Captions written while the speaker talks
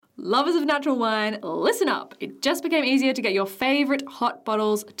Lovers of natural wine, listen up. It just became easier to get your favourite hot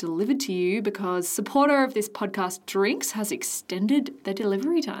bottles delivered to you because supporter of this podcast, Drinks, has extended their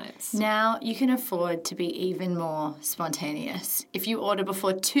delivery times. Now you can afford to be even more spontaneous. If you order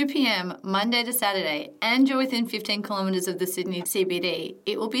before 2 p.m. Monday to Saturday and you're within 15 kilometres of the Sydney CBD,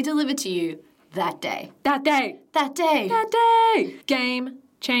 it will be delivered to you that day. That day. That day. That day. Game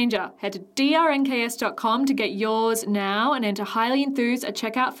changer. Head to drnks.com to get yours now and enter Highly Enthused at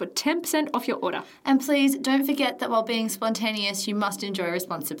checkout for 10% off your order. And please don't forget that while being spontaneous, you must enjoy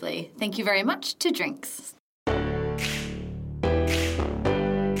responsibly. Thank you very much to Drinks.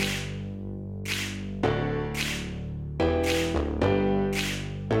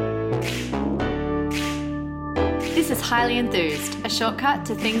 This is Highly Enthused, a shortcut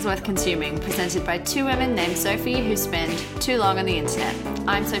to things worth consuming, presented by two women named Sophie who spend too long on the internet.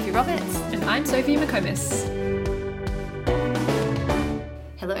 I'm Sophie Roberts. And I'm Sophie McComas.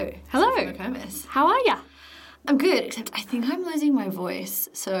 Hello. Hello. Sophie McComas. How are ya? I'm good, except I think I'm losing my voice,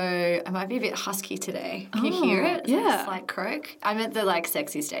 so I might be a bit husky today. Can you hear it? It's yeah. like a slight croak. I'm at the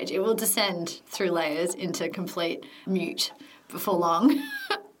sexy stage. It will descend through layers into complete mute before long.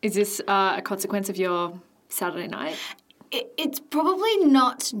 Is this a consequence of your Saturday night? It's probably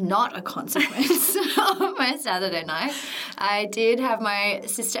not a consequence of my Saturday night. I did have my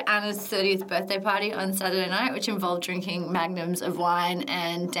sister Anna's 30th birthday party on Saturday night, which involved drinking magnums of wine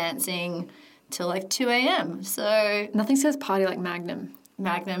and dancing till like 2 a.m. So Nothing says party like Magnum.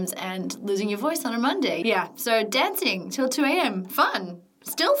 magnums and losing your voice on a Monday. Yeah, so dancing till 2 a.m. Fun.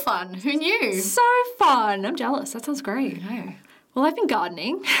 Still fun. Who knew? So fun. I'm jealous. That sounds great. I know. Well, I've been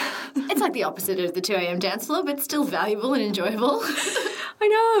gardening. It's like the opposite of the 2 a.m. dance floor, but still valuable and enjoyable. I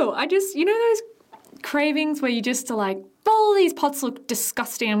know. You know those cravings where you just are like, all these pots look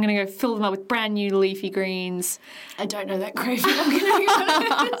disgusting. I'm going to go fill them up with brand new leafy greens. I don't know that craving, I'm going to be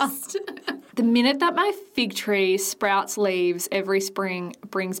honest. The minute that my fig tree sprouts leaves every spring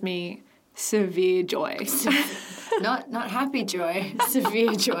brings me severe joy. Not happy joy,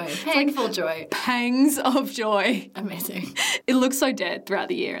 severe joy, painful joy. Pangs of joy. Amazing. It looks so dead throughout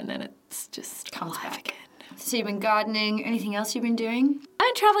the year and then it's just Comes alive back. again. So you've been gardening. Anything else you've been doing?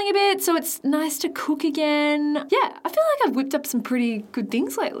 I'm travelling a bit, so it's nice to cook again. Yeah, I feel like I've whipped up some pretty good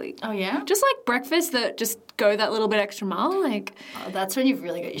things lately. Oh, yeah? Just like breakfast that just go that little bit extra mile. Like, Oh, that's when you've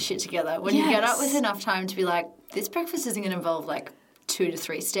really got your shit together. When you get up with enough time to be like, this breakfast isn't going to involve like 2 to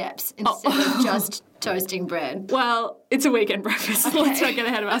 3 steps instead of just toasting bread. Well, it's a weekend breakfast. Okay. Let's not get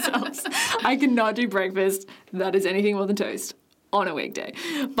ahead of ourselves. I cannot do breakfast that is anything more than toast on a weekday.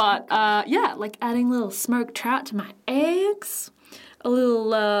 But yeah, like adding a little smoked trout to my eggs, a little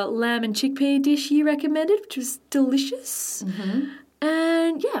lamb and chickpea dish you recommended, which was delicious. Mm-hmm.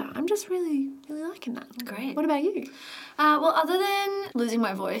 And yeah, I'm just really, really liking that. Great. What about you? Well, other than losing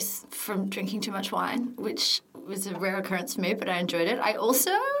my voice from drinking too much wine, which was a rare occurrence for me, but I enjoyed it, I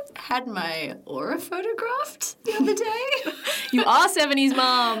also had my aura photographed the other day. You are 70s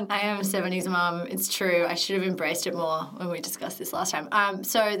mum. I am a 70s mum. It's true. I should have embraced it more when we discussed this last time.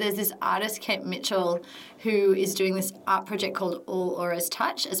 So there's this artist, Kate Mitchell, who is doing this art project called All Auras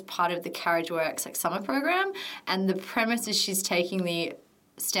Touch as part of the Carriage Works summer program. And the premise is she's taking the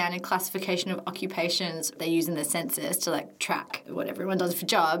standard classification of occupations they use in the census to track what everyone does for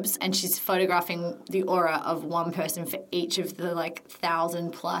jobs, and she's photographing the aura of one person for each of the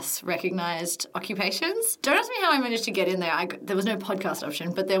 1,000+ recognized occupations. Don't ask me how I managed to get in there. There was no podcast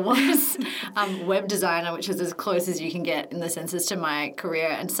option, but there was web designer, which is as close as you can get in the census to my career,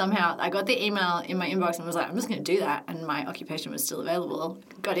 and somehow I got the email in my inbox and was like, I'm just going to do that, and my occupation was still available.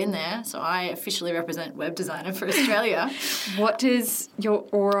 Got in there, so I officially represent web designer for Australia. What does your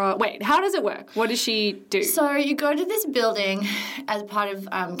aura... Wait, how does it work? What does she do? So you go to this building as part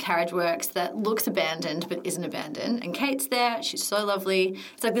of Carriage Works that looks abandoned but isn't abandoned. And Kate's there. She's so lovely.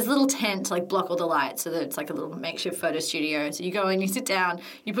 It's like this little tent to block all the lights so that it's like a little makeshift photo studio. So you go in, you sit down,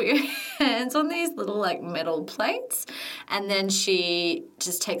 you put your hands on these little metal plates, and then she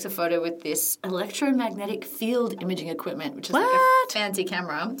just takes a photo with this electromagnetic field imaging equipment, which is like a fancy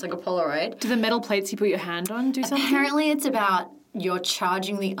camera. It's like a Polaroid. Do the metal plates you put your hand on do something? Apparently it's about you're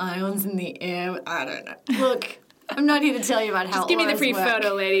charging the ions in the air. I don't know. Look, I'm not here to tell you about how Just give me the free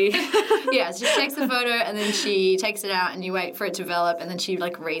photo, lady. Yeah, so she takes the photo and then she takes it out and you wait for it to develop and then she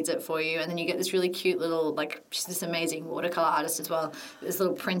reads it for you and then you get this really cute little, she's this amazing watercolour artist as well, this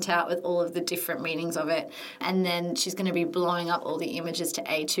little printout with all of the different meanings of it, and then she's going to be blowing up all the images to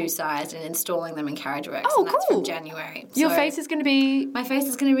A2 size and installing them in Carriage Works. Oh, and that's cool. from January. Your face is going to be... My face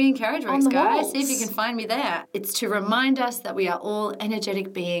is going to be in Carriage Works, on the guys. walls. See if you can find me there. It's to remind us that we are all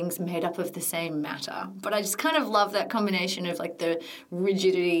energetic beings made up of the same matter. But I just kind of love love that combination of like the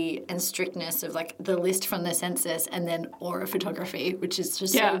rigidity and strictness of like the list from the census and then aura photography, which is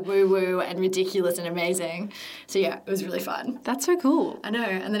just so woo-woo and ridiculous and amazing. So yeah, it was really fun. That's so cool. I know.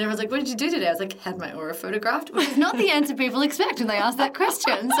 And then everyone's like, what did you do today? I was like, had my aura photographed, which is not the answer people expect when they ask that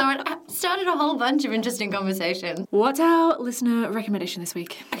question. So it started a whole bunch of interesting conversations. What's our listener recommendation this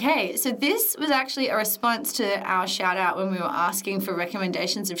week? Okay, so this was actually a response to our shout out when we were asking for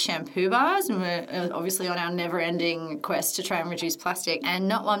recommendations of shampoo bars, and we're obviously on our never-ending quest to try and reduce plastic. And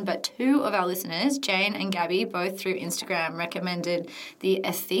not one but two of our listeners, Jane and Gabby, both through Instagram, recommended the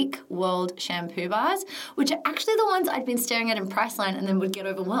Ethique World shampoo bars, which are actually the ones I'd been staring at in Priceline and then would get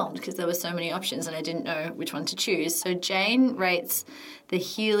overwhelmed because there were so many options and I didn't know which one to choose. So Jane rates the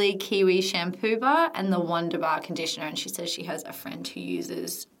Healy Kiwi shampoo bar and the Wonder Bar conditioner, and she says she has a friend who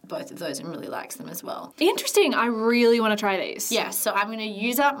uses both of those and really likes them as well. Interesting. I really want to try these. Yeah, so I'm going to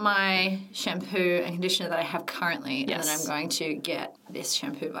use up my shampoo and conditioner that I have currently, and then I'm going to get this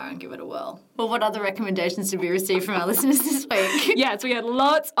shampoo bar and give it a whirl. Well, what other recommendations did we receive from our listeners this week? Yeah, so we had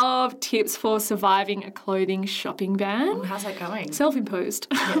lots of tips for surviving a clothing shopping ban. How's that going? Self-imposed.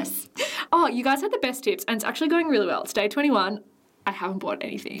 Yes. Oh, you guys had the best tips, and it's actually going really well. It's day 21. I haven't bought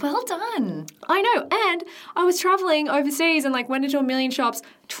anything. Well done. I know. And I was traveling overseas and went into a million shops,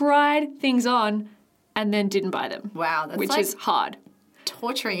 tried things on, and then didn't buy them. Wow, that's which is hard.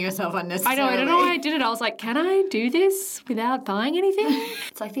 Torturing yourself unnecessarily. I know. I don't know why I did it. I was like, can I do this without buying anything?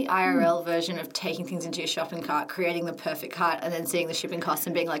 It's like the IRL version of taking things into your shopping cart, creating the perfect cart, and then seeing the shipping costs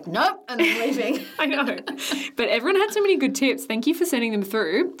and being like, nope, and then leaving. I know. But everyone had so many good tips. Thank you for sending them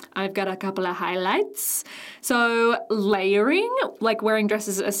through. I've got a couple of highlights. So layering, like wearing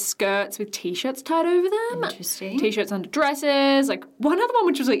dresses as skirts with T-shirts tied over them. Interesting. T-shirts under dresses. Like one other one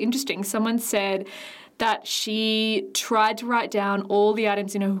which was really interesting, someone said that she tried to write down all the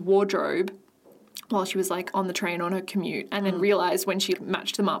items in her wardrobe while she was on the train on her commute, and then realised when she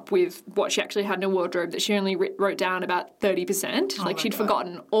matched them up with what she actually had in her wardrobe that she only wrote down about 30%. She'd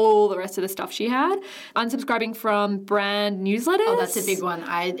forgotten all the rest of the stuff she had. Unsubscribing from brand newsletters. Oh, that's a big one.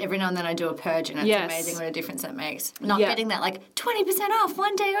 Every now and then I do a purge, and it's amazing what a difference that makes. Not getting that 20% off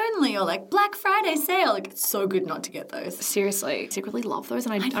one day only, or Black Friday sale. It's so good not to get those. Seriously. I secretly love those,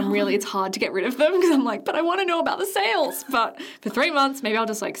 and I'm really, it's hard to get rid of them because I'm like, but I want to know about the sales. But for 3 months, maybe I'll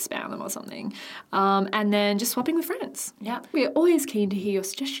just spam them or something. And then just swapping with friends. Yeah. We're always keen to hear your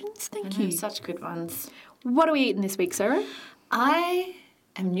suggestions. Thank you. Such good ones. What are we eating this week, Sarah? I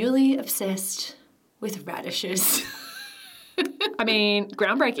am newly obsessed with radishes. I mean,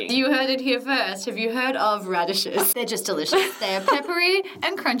 groundbreaking. You heard it here first. Have you heard of radishes? They're just delicious. They're peppery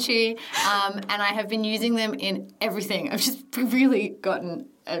and crunchy, and I have been using them in everything. I've just really gotten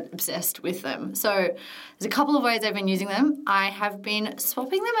obsessed with them. So there's a couple of ways I've been using them. I have been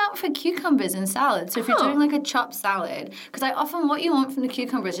swapping them out for cucumbers in salad. So if you're doing a chopped salad, because what you want from the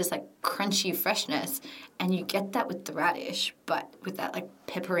cucumber is just crunchy freshness, and you get that with the radish, but with that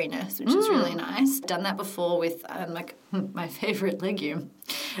pepperiness, which is really nice. Done that before with my favourite legume,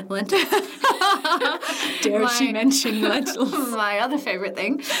 lentils. Dare she mention lentils? My other favourite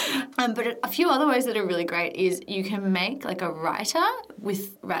thing. But a few other ways that are really great is you can make a raita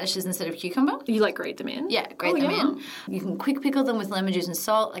with radishes instead of cucumber. You grate them in? Yeah, grate them in. You can quick pickle them with lemon juice and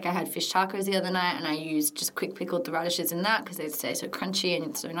salt. I had fish tacos the other night, and I used just quick pickled the radishes in that because they stay so crunchy and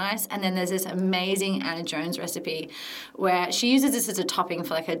it's so nice. And then there's this amazing Anna Jones recipe where she uses this as a topping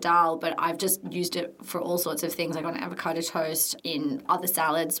for a dal, but I've just used it for all sorts of things, on avocado toast, in other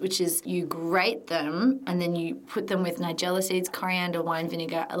salads, which is you grate them and then you put them with nigella seeds, coriander, wine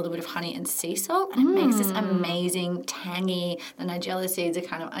vinegar, a little bit of honey and sea salt, and it makes this amazing tangy. The nigella seeds are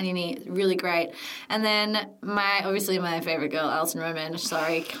kind of oniony, really great. And then obviously my favourite girl, Alison Roman,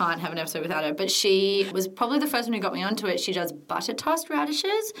 sorry, can't have an episode without her, but she was probably the first one who got me onto it. She does butter tossed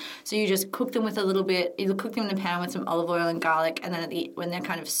radishes. So you just cook them with a little bit, you cook them in the pan with some olive oil and garlic, and then when they're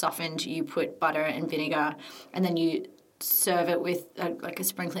kind of softened, you put butter and vinegar, and then you serve it with a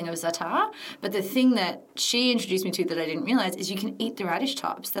sprinkling of za'atar. But the thing that she introduced me to that I didn't realise is you can eat the radish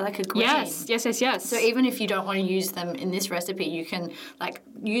tops. They're a green. Yes. So even if you don't want to use them in this recipe, you can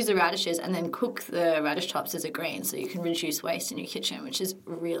use the radishes and then cook the radish tops as a green, so you can reduce waste in your kitchen, which is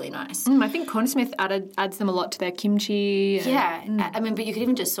really nice. I think Cornersmith adds them a lot to their kimchi. Yeah. But you could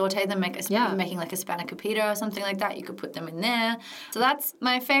even just saute them, making a spanakopita or something like that. You could put them in there. So that's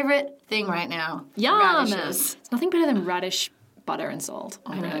my favourite thing right now. Yum! Radishes. It's nothing better than radish, butter and salt.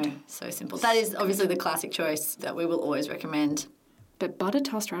 I know. So simple. That is obviously the classic choice that we will always recommend. But butter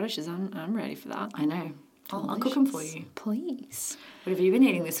tossed radishes, I'm ready for that. I know. I'll cook them for you. Please. What have you been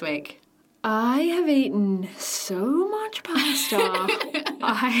eating this week? I have eaten so much pasta.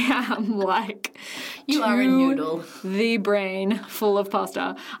 I am You are a noodle. The brain full of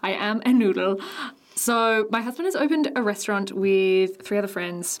pasta. I am a noodle. So my husband has opened a restaurant with 3 other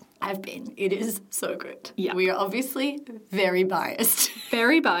friends. I've been. It is so good. Yeah. We are obviously very biased.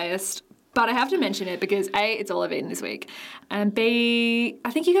 Very biased, but I have to mention it because A, it's all I've eaten this week, and B,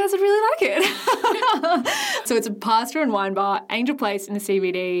 I think you guys would really like it. So it's a pasta and wine bar, Angel Place in the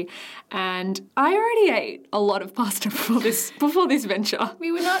CBD, and I already ate a lot of pasta before this venture.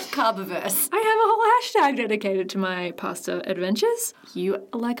 We were not carb-averse. I have a whole hashtag dedicated to my pasta adventures. You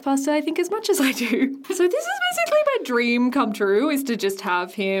like pasta, I think, as much as I do. So this is basically my dream come true, is to just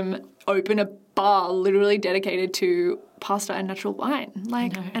have him open a bar literally dedicated to pasta and natural wine,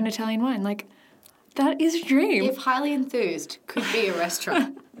 like an Italian wine. Like, that is a dream. If Highly Enthused could be a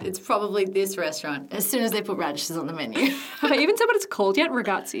restaurant, it's probably this restaurant, as soon as they put radishes on the menu. Have I even said what it's called yet?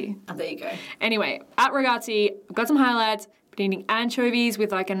 Ragazzi. Oh, there you go. Anyway, at Ragazzi, I've got some highlights. Been eating anchovies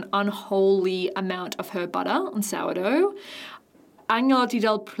with like an unholy amount of herb butter on sourdough. Agnolotti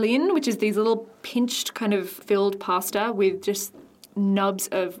del Plin, which is these little pinched kind of filled pasta with just nubs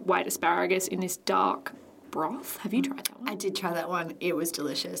of white asparagus in this dark broth. Have you tried that one? I did try that one. It was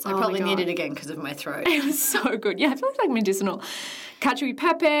delicious. I Oh probably my need God. it again because of my throat. It was so good. Yeah, I feel like medicinal. Cacciui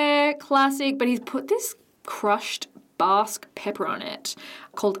pepe, classic, but he's put this crushed Basque pepper on it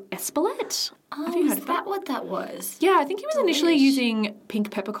called Espelette. Have you heard Is of that? that what that was? Yeah, I think he was initially Delish. using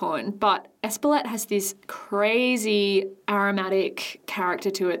pink peppercorn, but Espelette has this crazy aromatic character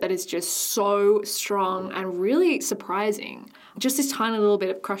to it that is just so strong and really surprising. Just this tiny little bit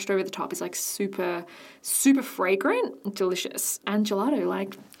of crushed over the top is like super, super fragrant, delicious, and gelato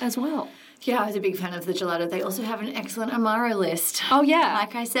like as well. Yeah, I was a big fan of the gelato. They also have an excellent Amaro list. Oh yeah.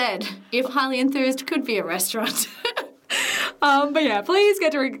 Like I said, if Highly Enthused could be a restaurant. But yeah, please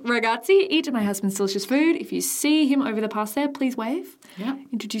get to Ragazzi, eat my husband's delicious food. If you see him over the path there, please wave. Yeah.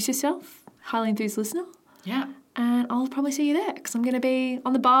 Introduce yourself, highly enthused listener. Yeah. And I'll probably see you there because I'm going to be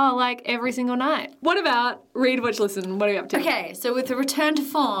on the bar like every single night. What about read, watch, listen? What are you up to? Okay, so with the return to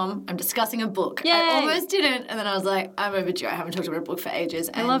form, I'm discussing a book. Yay. I almost didn't, and then I was like, I'm overdue. I haven't talked about a book for ages.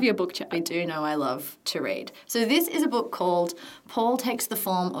 I love your book chat. I do know I love to read. So this is a book called Paul Takes the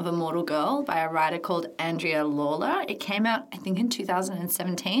Form of a Mortal Girl by a writer called Andrea Lawler. It came out, I think, in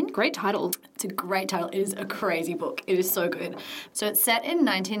 2017. Great title. It's a great title. It is a crazy book. It is so good. So it's set in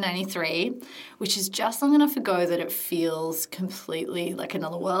 1993, which is just long enough ago that it feels completely like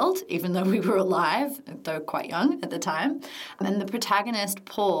another world, even though we were alive, though quite young at the time. And the protagonist,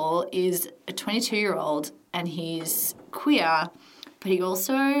 Paul, is a 22-year-old and he's queer, but he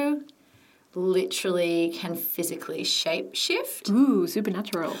also literally can physically shape shift. Ooh,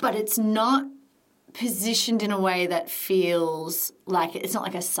 supernatural. But it's not positioned in a way that feels like it's not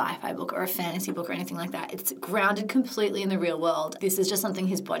like a sci-fi book or a fantasy book or anything like that. It's grounded completely in the real world. This is just something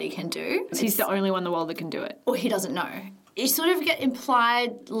his body can do. He's the only one in the world that can do it. Or he doesn't know. You sort of get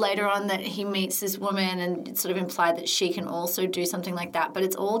implied later on that he meets this woman and it's sort of implied that she can also do something like that. But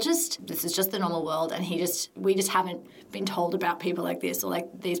it's all just, this is just the normal world and we just haven't been told about people like this, or like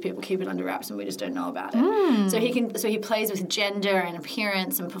these people keep it under wraps and we just don't know about it. So he plays with gender and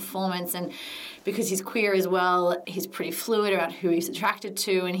appearance and performance, and because he's queer as well, he's pretty fluid about who he's attracted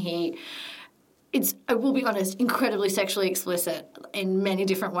to, and it's, I will be honest, incredibly sexually explicit in many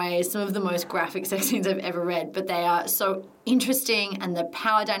different ways. Some of the most graphic sex scenes I've ever read, but they are so interesting, and the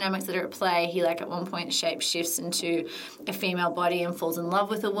power dynamics that are at play. He at one point shape shifts into a female body and falls in love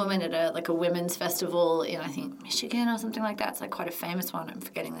with a woman at a women's festival in, I think, Michigan or something like that. It's quite a famous one. I'm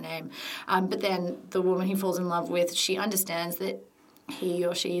forgetting the name. But then the woman he falls in love with, she understands that he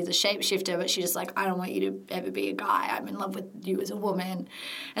or she is a shapeshifter, but she's just like, I don't want you to ever be a guy. I'm in love with you as a woman.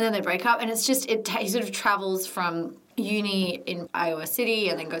 And then they break up, and it's just, he sort of travels from uni in Iowa City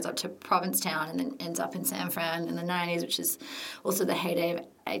and then goes up to Provincetown and then ends up in San Fran in the 90s, which is also the heyday of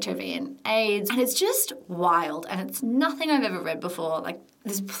HIV and AIDS. And it's just wild, and it's nothing I've ever read before.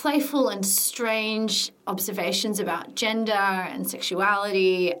 There's playful and strange observations about gender and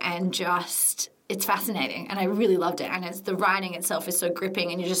sexuality, and just, it's fascinating, and I really loved it. And the writing itself is so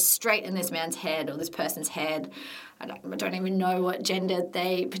gripping, and you're just straight in this man's head or this person's head. I don't even know what gender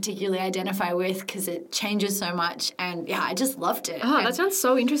they particularly identify with because it changes so much. And yeah, I just loved it. Oh, that sounds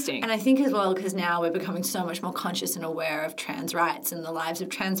so interesting. And I think as well, because now we're becoming so much more conscious and aware of trans rights and the lives of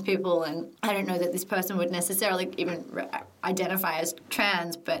trans people. And I don't know that this person would necessarily even identify as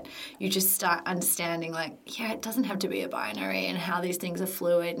trans, but you just start understanding it doesn't have to be a binary, and how these things are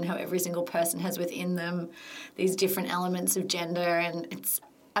fluid, and how every single person has within them these different elements of gender. And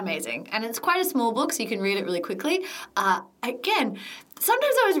amazing. And it's quite a small book, so you can read it really quickly. Again,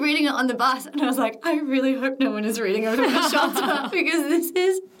 sometimes I was reading it on the bus and I was like, I really hope no one is reading over my shoulder because this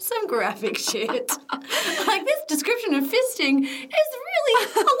is some graphic shit. Like, this description of fisting is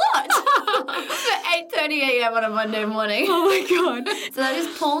really a lot for 8:30 a.m. on a Monday morning. Oh my God. So that is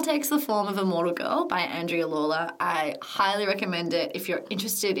Paul Takes the Form of a Mortal Girl by Andrea Lawler. I highly recommend it if you're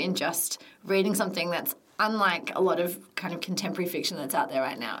interested in just reading something that's unlike a lot of kind of contemporary fiction that's out there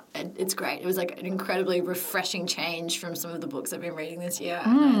right now. It's great. It was like an incredibly refreshing change from some of the books I've been reading this year,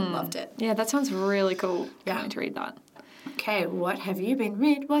 and I loved it. Yeah, that sounds really cool. Yeah. I'm going to read that. Okay, what have you been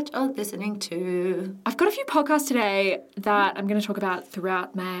read, watch, or listening to? I've got a few podcasts today that I'm going to talk about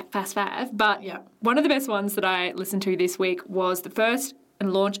throughout my Fast Five, but one of the best ones that I listened to this week was the first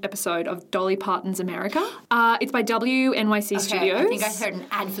and launch episode of Dolly Parton's America. It's by WNYC Studios. I think I heard an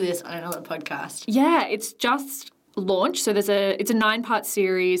ad for this on another podcast. Yeah, it's just launched. So it's a 9-part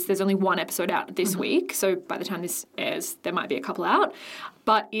series. There's only one episode out this week. So by the time this airs, there might be a couple out.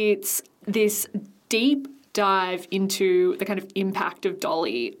 But it's this deep dive into the kind of impact of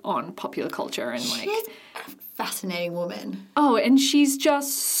Dolly on popular culture and like. She's a fascinating woman. Oh, and she's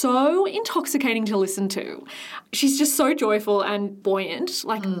just so intoxicating to listen to. She's just so joyful and buoyant,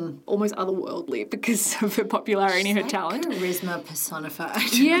 like almost otherworldly because of her popularity and her talent. Charisma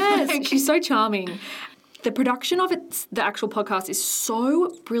personified. Yes, she's so charming. The production of the actual podcast is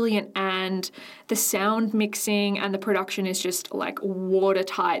so brilliant, and the sound mixing and the production is just like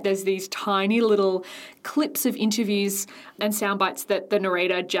watertight. There's these tiny little clips of interviews and sound bites that the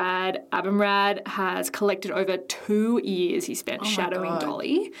narrator, Jad Abumrad, has collected over 2 years he spent shadowing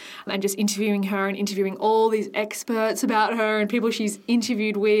Dolly and just interviewing her and interviewing all these experts about her and people she's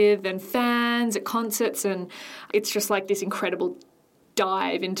interviewed with and fans at concerts, and it's just like this incredible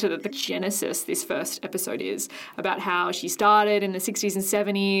dive into the genesis this first episode is about how she started in the 60s and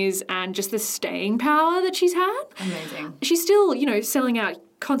 70s and just the staying power that she's had. Amazing. She's still, selling out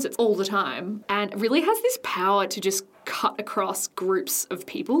concerts all the time and really has this power to just cut across groups of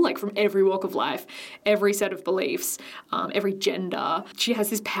people, like from every walk of life, every set of beliefs, every gender. She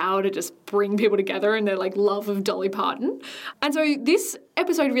has this power to just bring people together in their like love of Dolly Parton. And so this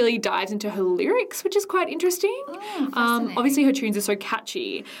episode really dives into her lyrics, which is quite interesting. Obviously her tunes are so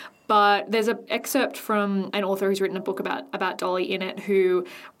catchy, but there's an excerpt from an author who's written a book about Dolly in it who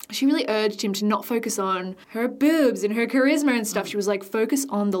she really urged him to not focus on her boobs and her charisma and stuff. She was like, focus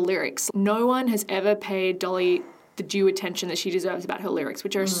on the lyrics. No one has ever paid Dolly the due attention that she deserves about her lyrics,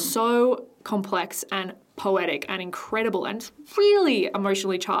 which are so complex and poetic and incredible and really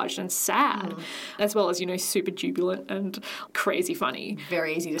emotionally charged and sad, as well as, super jubilant and crazy funny.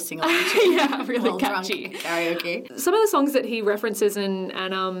 Very easy to sing along to. Yeah, really catchy. Karaoke. Some of the songs that he references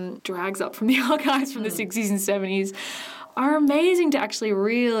and drags up from the archives from the 60s and 70s are amazing to actually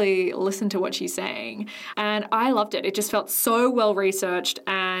really listen to what she's saying. And I loved it. It just felt so well researched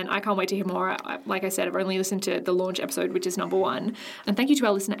and I can't wait to hear more. Like I said, I've only listened to the launch episode, which is number 1. And thank you to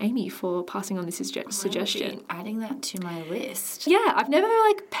our listener Amy for passing on this suggestion. Adding that to my list. Yeah, I've never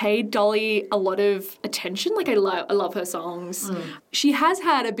paid Dolly a lot of attention. Like I love her songs. She has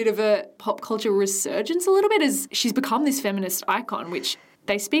had a bit of a pop culture resurgence a little bit as she's become this feminist icon, which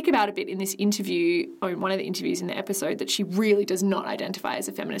they speak about a bit in this interview, or in one of the interviews in the episode, that she really does not identify as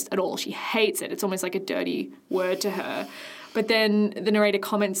a feminist at all. She hates it. It's almost like a dirty word to her. But then the narrator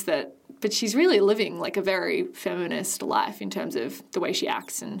comments but she's really living like a very feminist life in terms of the way she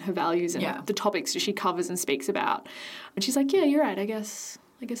acts and her values and the topics that she covers and speaks about. And she's like, yeah, you're right, I guess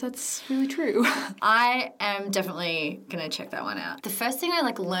that's really true. I am definitely going to check that one out. The first thing I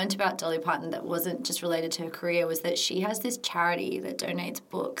learned about Dolly Parton that wasn't just related to her career was that she has this charity that donates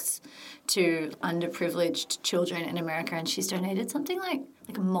books to underprivileged children in America, and she's donated something like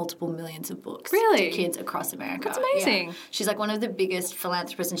multiple millions of books to kids across America. That's amazing. Yeah. She's one of the biggest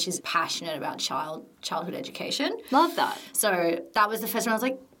philanthropists, and she's passionate about childhood education. Love that. So that was the first one I was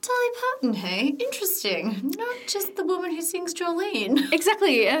like, Dolly Parton, hey? Interesting. Not just the woman who sings Jolene.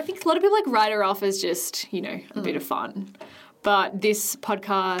 Exactly. And I think a lot of people write her off as just, a bit of fun. But this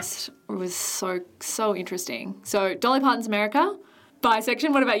podcast was so interesting. So Dolly Parton's America.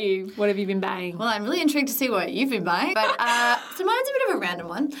 Bisection, what about you? What have you been buying? Well, I'm really intrigued to see what you've been buying. But so mine's a bit of a random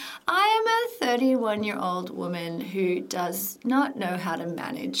one. I am a 31-year-old woman who does not know how to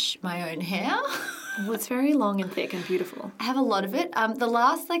manage my own hair. Well, it's very long and thick and beautiful. I have a lot of it. The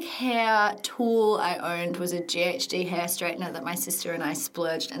last hair tool I owned was a GHD hair straightener that my sister and I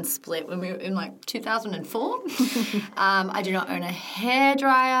splurged and split when we were in 2004. I do not own a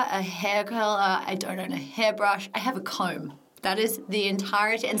hairdryer, a hair curler. I don't own a hairbrush. I have a comb. That is the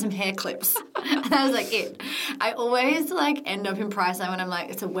entirety, and some hair clips. And that was like it. I always like end up in Priceline when I'm like,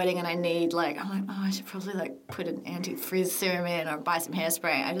 it's a wedding and I need like, I'm like, oh, I should probably like put an anti-frizz serum in or buy some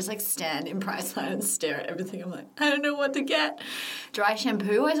hairspray. I just like stand in Priceline and stare at everything. I'm like, I don't know what to get. Dry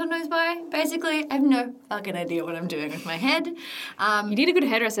shampoo I sometimes buy. Basically, I have no fucking idea what I'm doing with my head. You need a good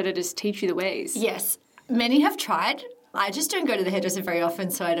hairdresser to just teach you the ways. Yes. Many have tried. I just don't go to the hairdresser very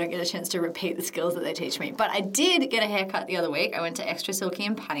often, so I don't get a chance to repeat the skills that they teach me. But I did get a haircut the other week. I went to Extra Silky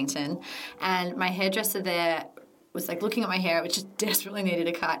in Paddington, and my hairdresser there was like looking at my hair, which just desperately needed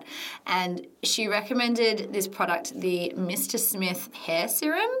a cut. And she recommended this product, the Mr. Smith hair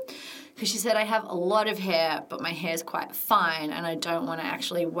serum, because she said I have a lot of hair, but my hair's quite fine, and I don't want to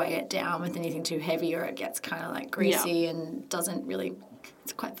actually weigh it down with anything too heavy or it gets kind of like greasy and doesn't really...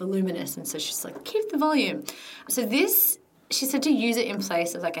 It's quite voluminous, and so she's like, keep the volume. So this, she said to use it in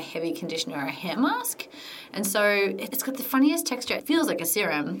place of like a heavy conditioner or a hair mask. And so it's got the funniest texture. It feels like a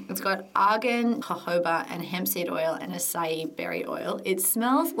serum. It's got argan, jojoba, and hemp seed oil and acai berry oil. It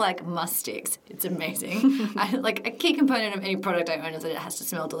smells like musk sticks. It's amazing. Like a key component of any product I own is that it has to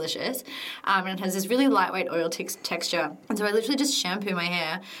smell delicious. And it has this really lightweight oil texture. And so I literally just shampoo my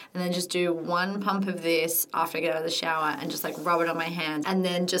hair and then just do one pump of this after I get out of the shower and just like rub it on my hand and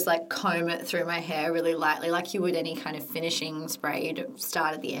then just like comb it through my hair really lightly like you would any kind of finishing spray. You'd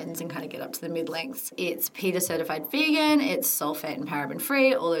start at the ends and kind of get up to the mid-lengths. It's PETA certified vegan, it's sulfate and paraben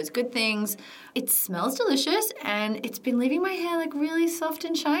free, all those good things. It smells delicious and it's been leaving my hair like really soft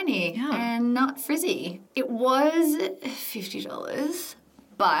and shiny and not frizzy. It was $50,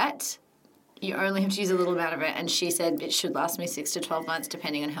 but you only have to use a little amount of it, and she said it should last me 6 to 12 months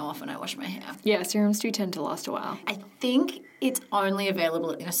depending on how often I wash my hair. Yeah, serums do tend to last a while. I think it's only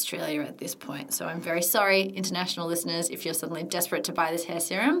available in Australia at this point, so I'm very sorry, international listeners, if you're suddenly desperate to buy this hair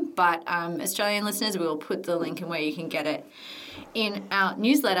serum, but Australian listeners, we will put the link in where you can get it in our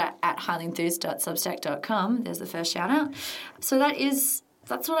newsletter at highlyenthused.substack.com. There's the first shout out. So that's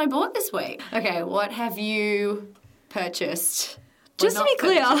what I bought this week. Okay, what have you purchased? Just to be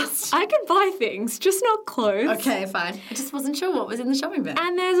clear, I can buy things, just not clothes. Okay, fine. I just wasn't sure what was in the shopping bag.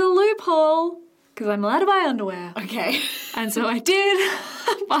 And there's a loophole, because I'm allowed to buy underwear. Okay. And so I did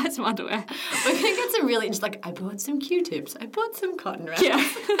buy some underwear. We're going to get some really, just like, I bought some Q-tips, I bought some cotton wraps. Yeah.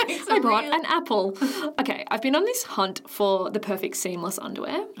 I bought an apple. Okay, I've been on this hunt for the perfect seamless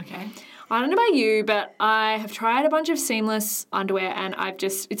underwear. Okay. I don't know about you, but I have tried a bunch of seamless underwear and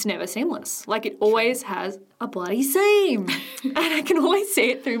it's never seamless. Like it always has a bloody seam. And I can always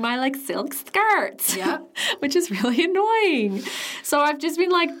see it through my like silk skirts. Yeah. Which is really annoying. So I've just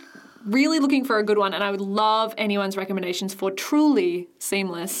been like really looking for a good one, and I would love anyone's recommendations for truly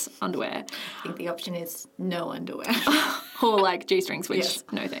seamless underwear. I think the option is no underwear. Or like G-strings, which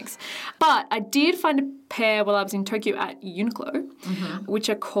no thanks. But I did find a pair while I was in Tokyo at Uniqlo, which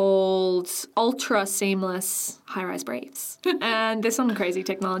are called Ultra Seamless High-Rise Briefs. And there's some crazy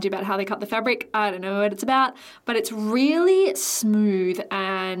technology about how they cut the fabric. I don't know what it's about, but it's really smooth,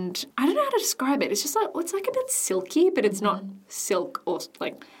 and I don't know how to describe it. It's just like, it's like a bit silky, but it's not silk or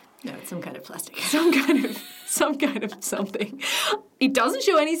like... No, it's some kind of plastic. Some kind of something. It doesn't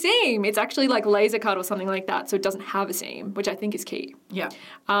show any seam. It's actually like laser cut or something like that, so it doesn't have a seam, which I think is key. Yeah.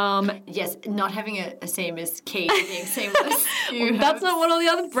 Yes, not having a seam is key to being seamless. Well, that's not what all the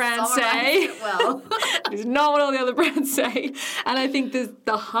other brands say. Well, it's not what all the other brands say. And I think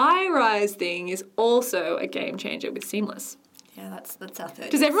the high-rise thing is also a game changer with seamless. Yeah, that's our third.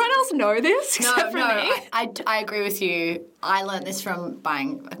 Does everyone else know this except for me? I agree with you. I learned this from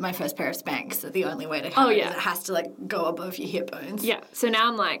buying my first pair of Spanx. That the only way to cut it is it has to like go above your hip bones. Yeah. So now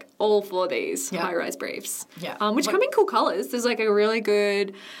I'm like all for these high-rise briefs. Yeah. Which come in cool colours. There's like a really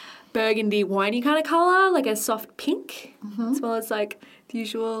good burgundy, winey kind of colour, like a soft pink, as well as like the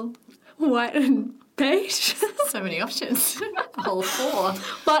usual white and beige. So many options. A whole 4.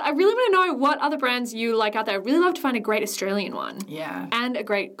 But I really want to know what other brands you like out there. I'd really love to find a great Australian one. Yeah. And a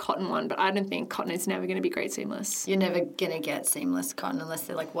great cotton one, but I don't think cotton is never going to be great seamless. You're never going to get seamless cotton unless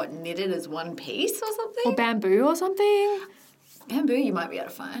they're like, knitted as one piece or something? Or bamboo or something. Bamboo you might be able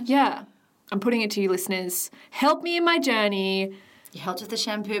to find. Yeah. I'm putting it to you, listeners. Help me in my journey. You helped with the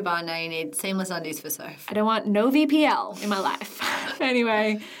shampoo bar, now you need seamless undies for Soph. I don't want no VPL in my life.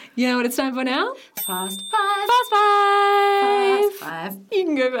 Anyway, you know what it's time for now? Fast 5. Fast 5. Fast 5. You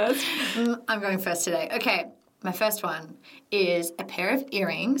can go first. I'm going first today. Okay, my first one is a pair of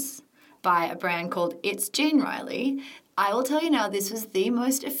earrings by a brand called It's Jean Riley. I will tell you now, this was the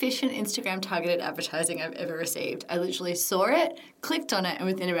most efficient Instagram targeted advertising I've ever received. I literally saw it, clicked on it, and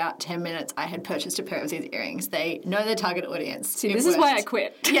within about 10 minutes, I had purchased a pair of these earrings. They know their target audience. See, this is why I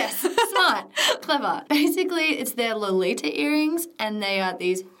quit. Yes, smart, clever. Basically, it's their Lolita earrings, and they are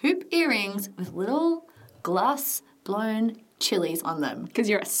these hoop earrings with little glass blown chilies on them. Because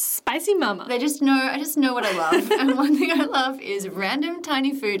you're a spicy mama. I just know what I love. And one thing I love is random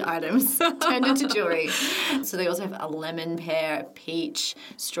tiny food items turned into jewelry. So they also have a lemon pear, peach,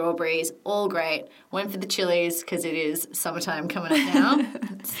 strawberries, all great. Went for the chilies because it is summertime coming up now.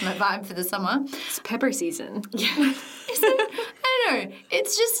 It's my vibe for the summer. It's pepper season. Yeah. I don't know.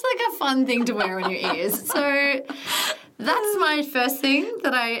 It's just like a fun thing to wear on your ears. So that's my first thing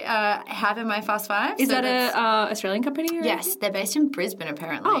that I have in my Fast Five. Is that an Australian company? Or yes, they're based in Brisbane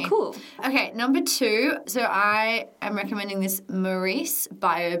apparently. Oh, cool. Okay, number 2. So I am recommending this Maurice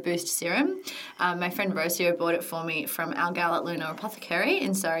Bio Boost Serum. My friend Rocio bought it for me from our gal at Luna Apothecary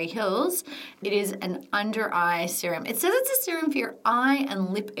in Surrey Hills. It is an under-eye serum. It says it's a serum for your eye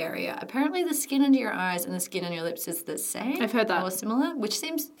and lip area. Apparently the skin under your eyes and the skin on your lips is the same. I've heard that. Or similar, which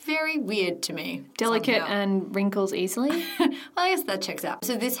seems very weird to me. Delicate somehow. and wrinkles easily. Well, I guess that checks out.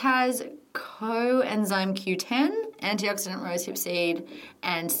 So this has coenzyme Q10, antioxidant rosehip seed,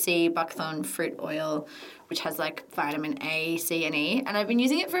 and C. buckthorn fruit oil, which has like vitamin A, C, and E. And I've been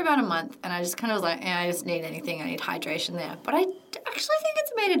using it for about a month, and I just kind of was like, I just need anything. I need hydration there. But I actually think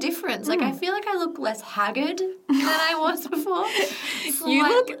it's made a difference. Like, I feel like I look less haggard than I was before. You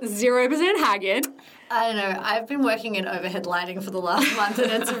look 0% haggard. I don't know. I've been working in overhead lighting for the last month, and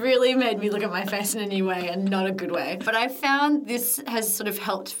it's really made me look at my face in a new way and not a good way. But I found this has sort of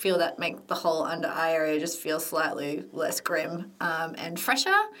helped make the whole under eye area just feel slightly less grim and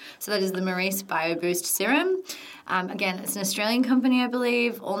fresher. So that is the Maurice Bio Boost Serum. Again, it's an Australian company, I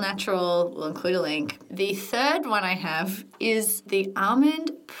believe, all natural. We'll include a link. The third one I have is the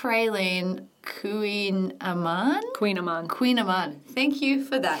Almond Praline Queen Aman. Thank you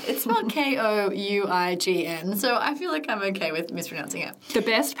for that. It's spelled Kouign, so I feel like I'm okay with mispronouncing it. The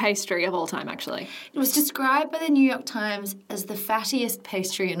best pastry of all time, actually. It was described by the New York Times as the fattiest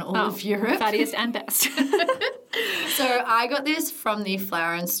pastry in all of Europe. Fattiest and best. So I got this from the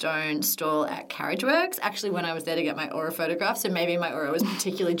Flower and Stone stall at Carriage Works, actually when I was there to get my Aura photograph, so maybe my Aura was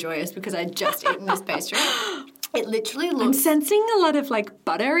particularly joyous because I'd just eaten this pastry. It literally looks... I'm sensing a lot of, like,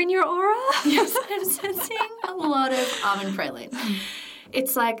 butter in your aura. Yes, I'm sensing a lot of almond praline.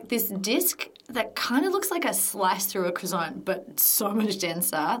 It's like this disc that kind of looks like a slice through a croissant, but so much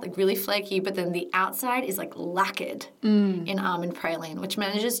denser, like really flaky, but then the outside is like lacquered in almond praline, which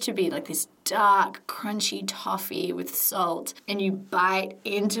manages to be like this dark, crunchy toffee with salt, and you bite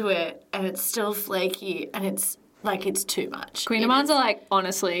into it and it's still flaky and it's like it's too much. Queen Amans are like,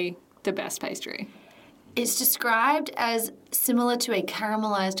 honestly, the best pastry. It's described as similar to a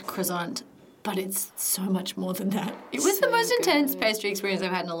caramelized croissant, but it's so much more than that. It was the most intense pastry experience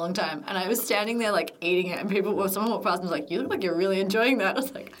I've had in a long time. And I was standing there, like, eating it, and someone walked past and was like, you look like you're really enjoying that. I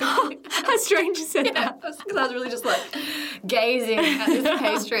was like... How strange you said that. Because I was really just, like, gazing at this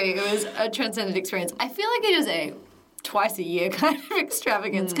pastry. It was a transcendent experience. I feel like it is a twice-a-year kind of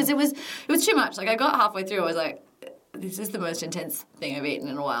extravagance, because it was too much. Like, I got halfway through, I was like... This is the most intense thing I've eaten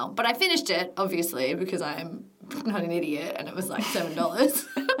in a while. But I finished it, obviously, because I'm not an idiot, and it was like $7.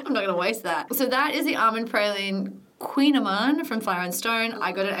 I'm not going to waste that. So that is the Almond Praline Queen Aman from Flower and Stone.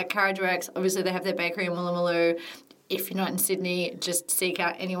 I got it at Carriage Works. Obviously, they have their bakery in Woolloomooloo. If you're not in Sydney, just seek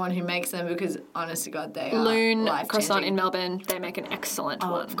out anyone who makes them because, honest to God, they are Loon life-changing. Croissant in Melbourne, they make an excellent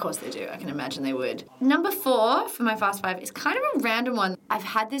one. Of course they do. I can imagine they would. Number 4 for my Fast Five is kind of a random one. I've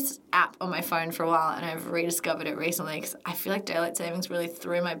had this app on my phone for a while and I've rediscovered it recently because I feel like daylight savings really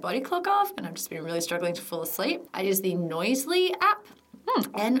threw my body clock off and I've just been really struggling to fall asleep. I use the Noisli app.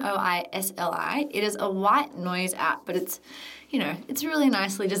 Noisli. It is a white noise app, but it's really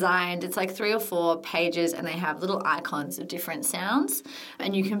nicely designed. It's like 3 or 4 pages and they have little icons of different sounds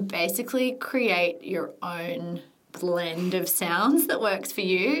and you can basically create your own blend of sounds that works for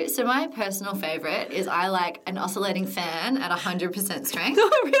you. So my personal favourite is I like an oscillating fan at 100% strength.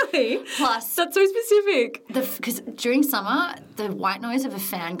 Oh, really? Plus... That's so specific. Because during summer, the white noise of a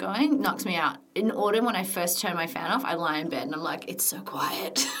fan going knocks me out. In autumn, when I first turn my fan off, I lie in bed and I'm like, it's so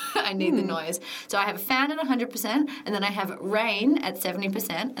quiet. I need the noise. So I have a fan at 100%, and then I have rain at 70%,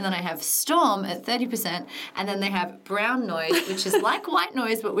 and then I have storm at 30%, and then they have brown noise, which is like white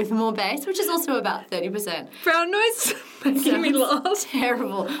noise but with more bass, which is also about 30%. Brown noise? Making me laugh.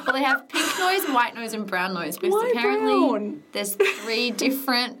 Terrible. Well, they have pink noise, white noise, and brown noise. Because Why apparently brown? There's 3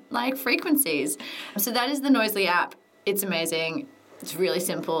 different frequencies. So that is the Noisli app. It's amazing. It's really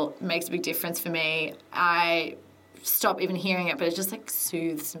simple. It makes a big difference for me. I stop even hearing it, but it just like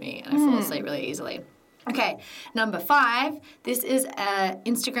soothes me and I fall asleep really easily. Okay, number 5. This is an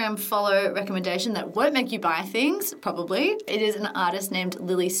Instagram follow recommendation that won't make you buy things, probably. It is an artist named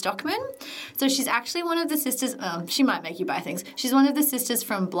Lily Stockman. So she's actually one of the sisters, she might make you buy things. She's one of the sisters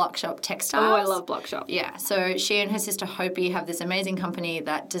from Block Shop Textiles. Oh, I love Block Shop. Yeah, so she and her sister Hopi have this amazing company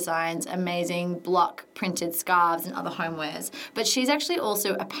that designs amazing block printed scarves and other homewares. But she's actually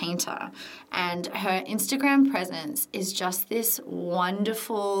also a painter, and her Instagram presence is just this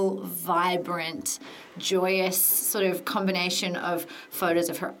wonderful, vibrant, joyous sort of combination of photos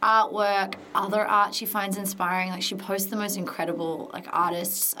of her artwork, other art she finds inspiring. Like, she posts the most incredible like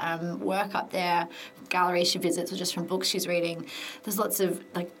artists' work up there, galleries she visits or just from books she's reading. There's lots of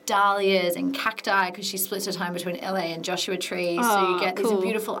like dahlias and cacti because she splits her time between LA and Joshua Tree. So you get these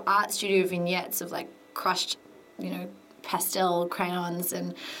beautiful art studio vignettes of like crushed, pastel crayons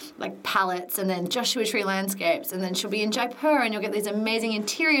and like palettes, and then Joshua Tree landscapes, and then she'll be in Jaipur and you'll get these amazing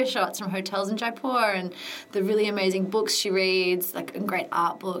interior shots from hotels in Jaipur and the really amazing books she reads, like, and great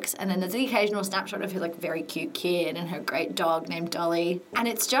art books, and then there's the occasional snapshot of her like very cute kid and her great dog named Dolly, and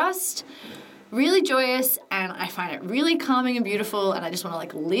it's just really joyous, and I find it really calming and beautiful, and I just want to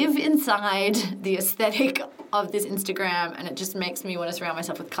like live inside the aesthetic of this Instagram, and it just makes me want to surround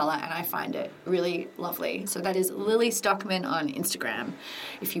myself with colour, and I find it really lovely. So that is Lily Stockman on Instagram.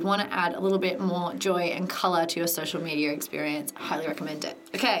 If you want to add a little bit more joy and colour to your social media experience, I highly recommend it.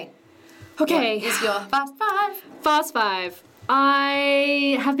 Okay. What is your Fast 5? Fast 5.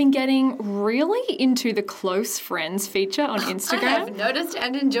 I have been getting really into the close friends feature on Instagram. I have noticed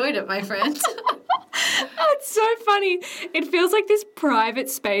and enjoyed it, my friend. It's so funny. It feels like this private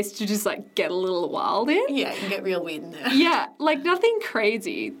space to just like get a little wild in. Yeah, you can get real weird in there. Yeah, like nothing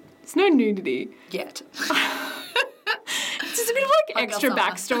crazy. There's no nudity. Yet. It's just a bit of like extra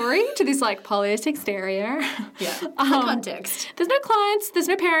backstory to this like polished exterior. Yeah, the context. There's no clients, there's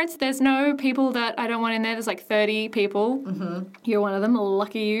no parents, there's no people that I don't want in there. There's like 30 people. Mm-hmm. You're one of them,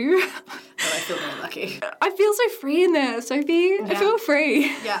 lucky you. Oh, I feel very lucky. I feel so free in there, Sophie. Yeah. I feel free.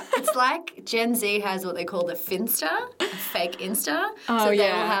 Yeah, it's like Gen Z has what they call the Finsta, a fake Insta. Oh, so they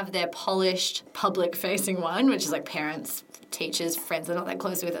yeah. will have their polished public-facing one, which is like parents, teachers, friends they're not that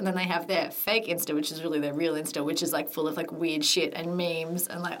close with, and then they have their fake Insta, which is really their real Insta, which is like full of like weird shit and memes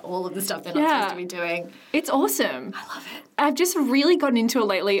and like all of the stuff they're not supposed to be doing. It's awesome. I love it. I've just really gotten into it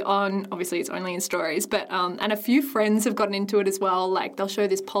lately on, obviously it's only in stories, but and a few friends have gotten into it as well. Like they'll show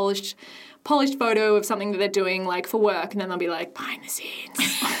this polished photo of something that they're doing like for work, and then they'll be like behind the scenes.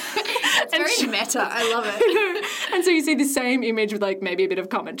 It's very meta. I love it. And so you see the same image with like maybe a bit of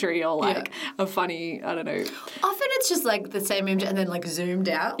commentary or like a funny, I don't know. Often it's just like the same image and then like zoomed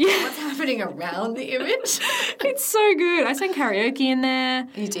out. Yeah. What's happening around the image? It's so good. I sang karaoke in there.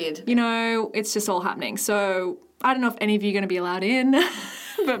 You did. It's just all happening. So I don't know if any of you are going to be allowed in,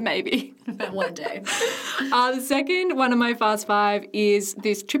 but maybe. One day. The second one of my Fast 5 is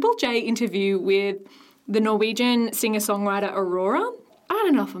this Triple J interview with the Norwegian singer-songwriter Aurora. I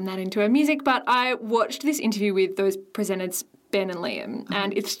don't know if I'm that into her music, but I watched this interview with those presenters, Ben and Liam,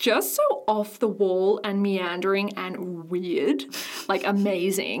 and it's just so off the wall and meandering and weird, like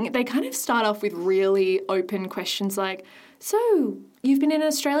amazing. They kind of start off with really open questions like, so you've been in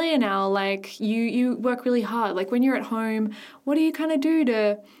Australia now, like you work really hard. Like when you're at home, what do you kind of do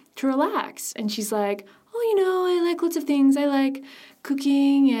to relax? And she's like, oh, I like lots of things. I like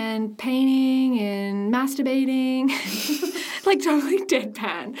cooking and painting and masturbating. Like totally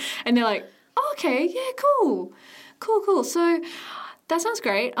deadpan. And they're like, oh, okay, yeah, cool. So that sounds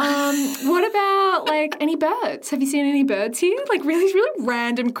great. What about like any birds? Have you seen any birds here? Like really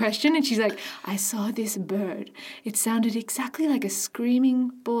random question. And she's like, I saw this bird. It sounded exactly like a screaming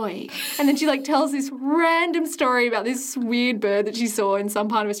boy. And then she like tells this random story about this weird bird that she saw in some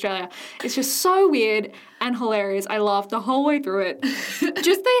part of Australia. It's just so weird and hilarious. I laughed the whole way through it.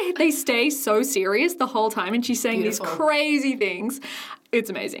 Just they stay so serious the whole time, and she's saying these crazy things. It's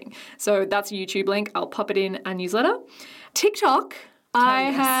amazing. So that's a YouTube link. I'll pop it in a newsletter. TikTok. I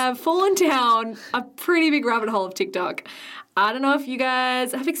have fallen down a pretty big rabbit hole of TikTok. I don't know if you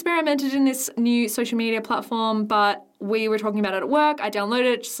guys have experimented in this new social media platform, but we were talking about it at work. I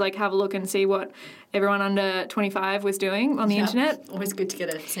downloaded it, just like have a look and see what everyone under 25 was doing on the internet. Always good to get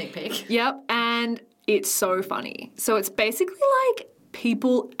a sneak peek. Yep, and it's so funny. So it's basically like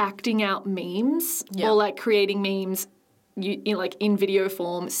people acting out memes or like creating memes in video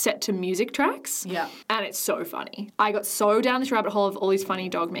form set to music tracks. Yeah. And it's so funny. I got so down this rabbit hole of all these funny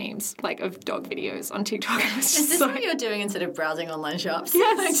dog memes, like of dog videos on TikTok. Is this what you're doing instead of browsing online shops?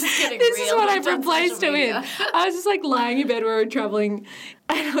 Yes. Like just getting This real is what I've on replaced social it media. with. I was just like lying in bed where we were traveling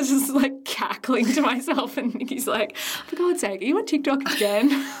and I was just like cackling to myself and Nikki's like, for God's sake, are you on TikTok again?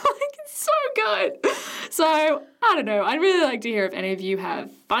 Like, it's so good. So, I don't know. I'd really like to hear if any of you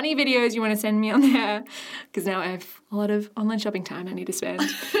have funny videos you want to send me on there because now I have a lot of online shopping time I need to spend.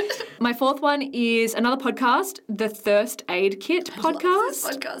 My fourth one is another podcast, the Thirst Aid Kit podcast. I love this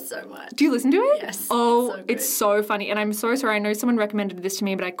podcast so much. Do you listen to it? Yes. Oh, It's so good. it's so funny. And I'm so sorry. I know someone recommended this to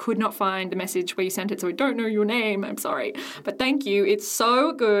me, but I could not find the message where you sent it, so I don't know your name. I'm sorry. But thank you. It's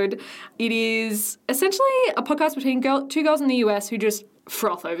so good. It is essentially a podcast between two girls in the US who just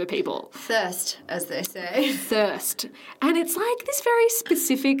froth over people. Thirst, as they say. Thirst. And it's like this very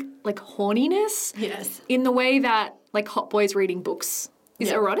specific, like, horniness. Yes. In the way that, like, hot boys reading books is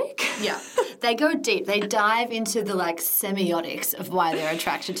Yeah. erotic. Yeah. They go deep. They dive into the, like, semiotics of why they're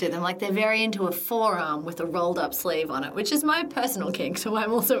attracted to them. Like, they're very into a forearm with a rolled-up sleeve on it, which is my personal kink, so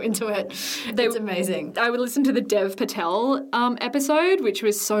I'm also into it. It's amazing. I would listen to the Dev Patel episode, which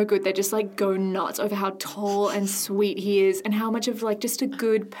was so good. They just, like, go nuts over how tall and sweet he is and how much of, like, just a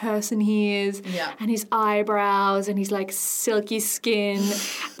good person he is. Yeah. And his eyebrows and his, like, silky skin.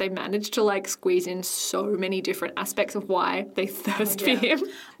 They managed to, like, squeeze in so many different aspects of why they thirst for him.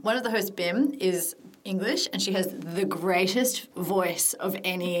 One of the hosts, Bim, is English, and she has the greatest voice of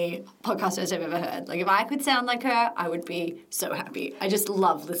any podcast host I've ever heard. Like, if I could sound like her, I would be so happy. I just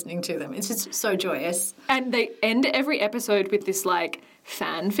love listening to them. It's just so joyous. And they end every episode with this, like,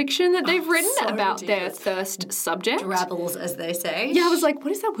 fan fiction that they've written so about ridiculous. their thirst subject. Drabbles, as they say. Yeah, I was like,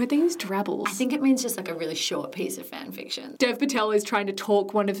 what is that word they use? Drabbles. I think it means just like a really short piece of fan fiction. Dev Patel is trying to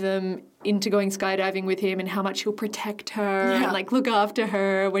talk one of them into going skydiving with him and how much he'll protect her and, like, look after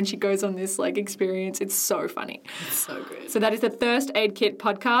her when she goes on this, like, experience. It's so funny. It's so good. So that is the Thirst Aid Kit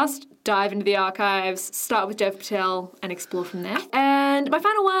podcast. Dive into the archives, start with Dev Patel and explore from there. And my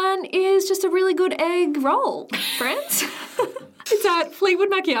final one is just a really good egg roll, friends. It's at Fleetwood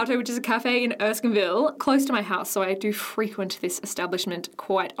Macchiato, which is a cafe in Erskineville, close to my house, so I do frequent this establishment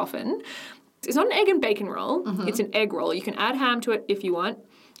quite often. It's not an egg and bacon roll. Mm-hmm. It's an egg roll. You can add ham to it if you want.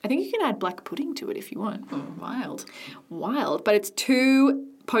 I think you can add black pudding to it if you want. Oh, wild. Wild. But it's 2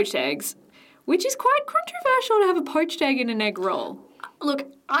 poached eggs, which is quite controversial to have a poached egg in an egg roll.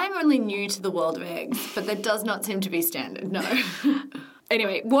 Look, I'm only new to the world of eggs, but that does not seem to be standard, no.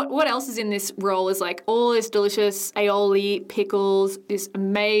 Anyway, what else is in this roll is, like, all this delicious aioli, pickles, this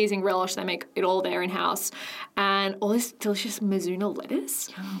amazing relish. They make it all there in-house, and all this delicious Mizuna lettuce.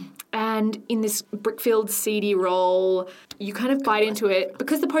 Yum. And in this brick-filled seedy roll, you kind of bite into it.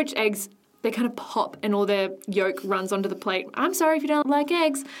 Because the poached eggs, they kind of pop and all their yolk runs onto the plate. I'm sorry if you don't like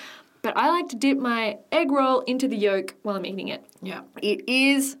eggs, but I like to dip my egg roll into the yolk while I'm eating it. Yeah. It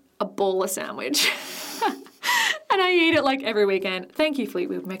is a baller sandwich. And I eat it, like, every weekend. Thank you,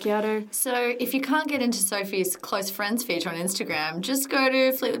 Fleetwood Macchiato. So if you can't get into Sophie's close friends feature on Instagram, just go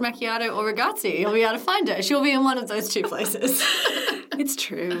to Fleetwood Macchiato or Ragazzi. You'll be able to find her. She'll be in one of those 2 places. It's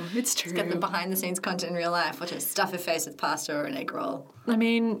true. It's true. Get the behind-the-scenes content in real life. Watch her stuff her face with pasta or an egg roll. I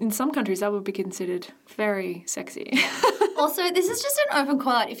mean, in some countries that would be considered very sexy. Also, this is just an open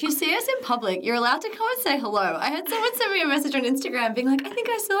call out. If you see us in public, you're allowed to come and say hello. I had someone send me a message on Instagram being like, I think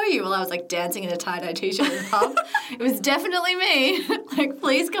I saw you while I was, like, dancing in a tie-dye t-shirt in the pub. It was definitely me. Like,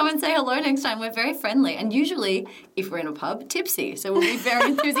 please come and say hello next time. We're very friendly. And usually, if we're in a pub, tipsy. So we'll be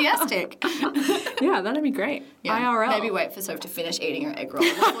very enthusiastic. Yeah, that'd be great. Yeah, IRL. Maybe wait for Soph to finish eating her egg roll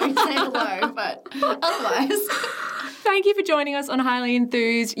before you say hello, but otherwise. Thank you for joining us on Highly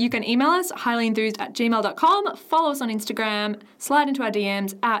Enthused. You can email us, highlyenthused@gmail.com. Follow us on Instagram. Slide into our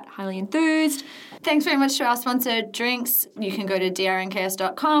DMs at Highly Enthused. Thanks very much to our sponsor, Drinks. You can go to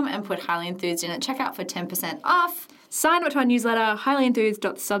drnks.com and put Highly Enthused in at checkout for 10% off. Sign up to our newsletter,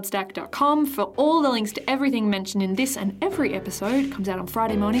 highlyenthused.substack.com, for all the links to everything mentioned in this and every episode. It comes out on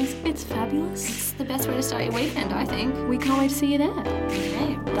Friday mornings. It's fabulous. It's the best way to start your weekend, I think. We can't wait to see you there.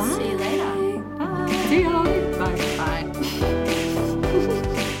 Okay, we'll Bye. see you later. Bye. See ya. Bye. Bye.